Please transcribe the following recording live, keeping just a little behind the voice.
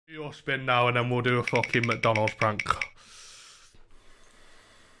Your spin now and then we'll do a fucking McDonald's prank.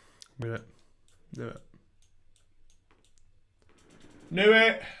 Do it. Do it. Knew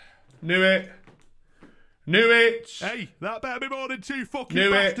it. Knew it. Knew it. Hey, that better be more than 2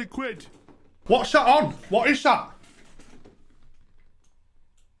 fucking bastard quid. What's that on? What is that?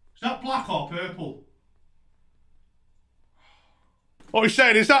 Is that black or purple? What are you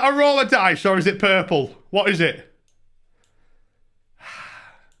saying? Is that a roll of dice or is it purple? What is it?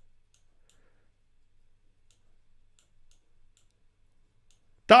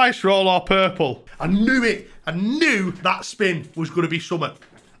 Dice roll or purple? I knew it. I knew that spin was going to be something.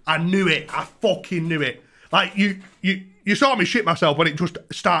 I knew it. I fucking knew it. Like, you saw me shit myself when it just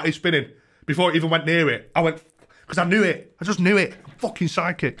started spinning. Before it even went near it. I went, because I knew it. I just knew it. I'm fucking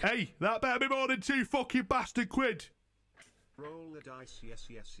psychic. Hey, that better be more than 2 fucking bastard quid. Roll the dice, yes,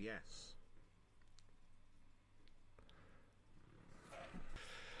 yes, yes.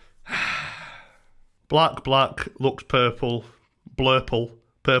 Black, black, looks purple. Blurple.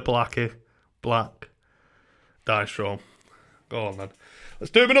 Purple Aki, black, dice roll. Go on then. Let's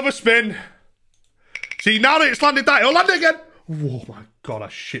do another spin. See, now that it's landed that, it'll land it again. Oh my god, I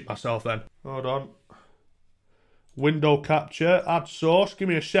shit myself then. Hold on. Window capture, add source. Give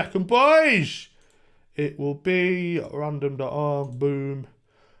me a second, boys. It will be random.org, boom.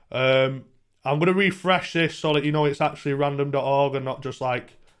 I'm going to refresh this so that you know it's actually random.org and not just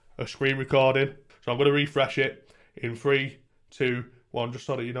like a screen recording. So I'm going to refresh it in 3, 2, 1, just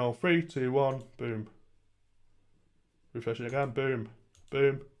so that you know. 3, 2, 1, boom. Refresh it again, boom,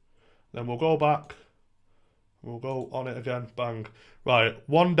 boom. Then we'll go back. We'll go on it again, bang. Right,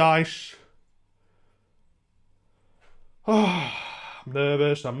 1 dice. Oh, I'm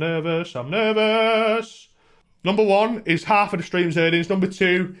nervous, I'm nervous, I'm nervous. Number 1 is half of the stream's earnings. Number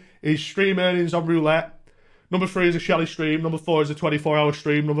 2 is stream earnings on roulette. Number 3 is a Shelly stream. Number 4 is a 24-hour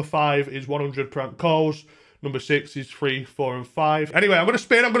stream. Number 5 is 100 prank calls. Number 6 is 3, 4, and 5. Anyway, I'm going to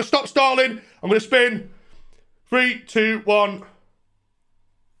spin. I'm going to stop stalling. I'm going to spin. 3, 2, 1.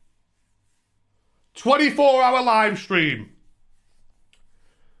 24-hour live stream.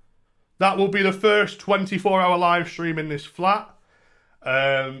 That will be the first 24-hour live stream in this flat.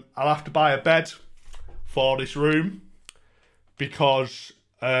 I'll have to buy a bed for this room because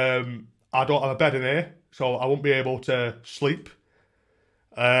I don't have a bed in here, so I won't be able to sleep.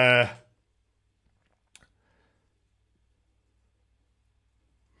 You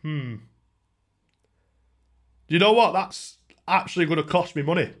know what? That's actually going to cost me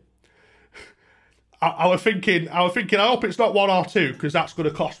money. I was thinking, I hope it's not 1 or 2 because that's going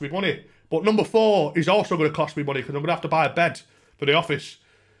to cost me money. But number 4 is also going to cost me money because I'm going to have to buy a bed for the office,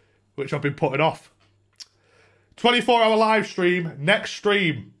 which I've been putting off. 24-hour live stream, next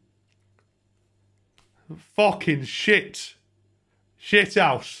stream. Fucking shit. Shit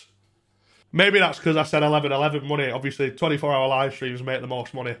house. Maybe that's because I said 11 money. Obviously, 24-hour live streams make the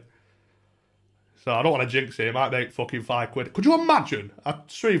most money. So I don't want to jinx it. It might make fucking £5. Could you imagine? I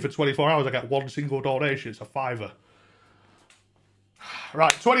stream for 24 hours, I get 1 single donation. It's a £5.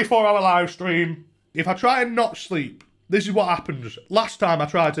 Right, 24-hour live stream. If I try and not sleep, this is what happens. Last time I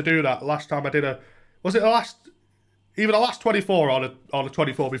tried to do that, last time I did a... Was it the last... Either the last 24 or the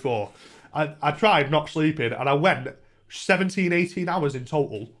 24 before. I tried not sleeping and I went 17, 18 hours in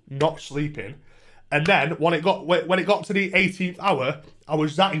total not sleeping. And then when it got to the 18th hour, I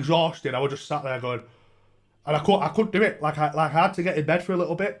was that exhausted. I was just sat there going, and I couldn't do it. Like I had to get in bed for a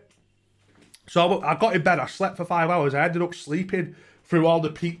little bit. So I got in bed. I slept for 5 hours. I ended up sleeping through all the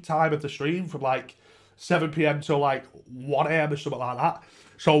peak time of the stream from like 7 PM till like 1 AM or something like that.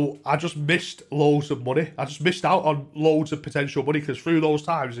 So I just missed loads of money. I just missed out on loads of potential money because through those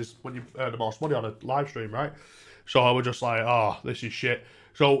times is when you earn the most money on a live stream, right? So I was just like, oh, this is shit.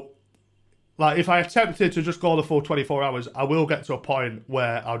 So, like, if I attempted to just go the full 24 hours, I will get to a point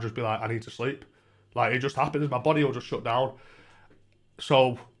where I'll just be like, I need to sleep. Like, it just happens. My body will just shut down.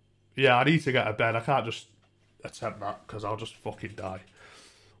 So, yeah, I need to get a bed. I can't just attempt that because I'll just fucking die.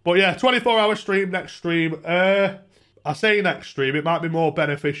 But yeah, 24-hour stream, next stream. I say next stream. It might be more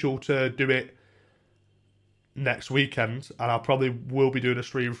beneficial to do it next weekend. And I probably will be doing a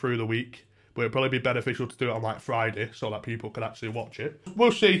stream through the week. But it'd probably be beneficial to do it on like Friday so that people can actually watch it.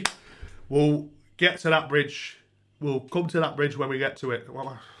 We'll see. We'll get to that bridge. We'll come to that bridge when we get to it. What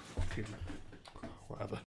am I fucking... Whatever.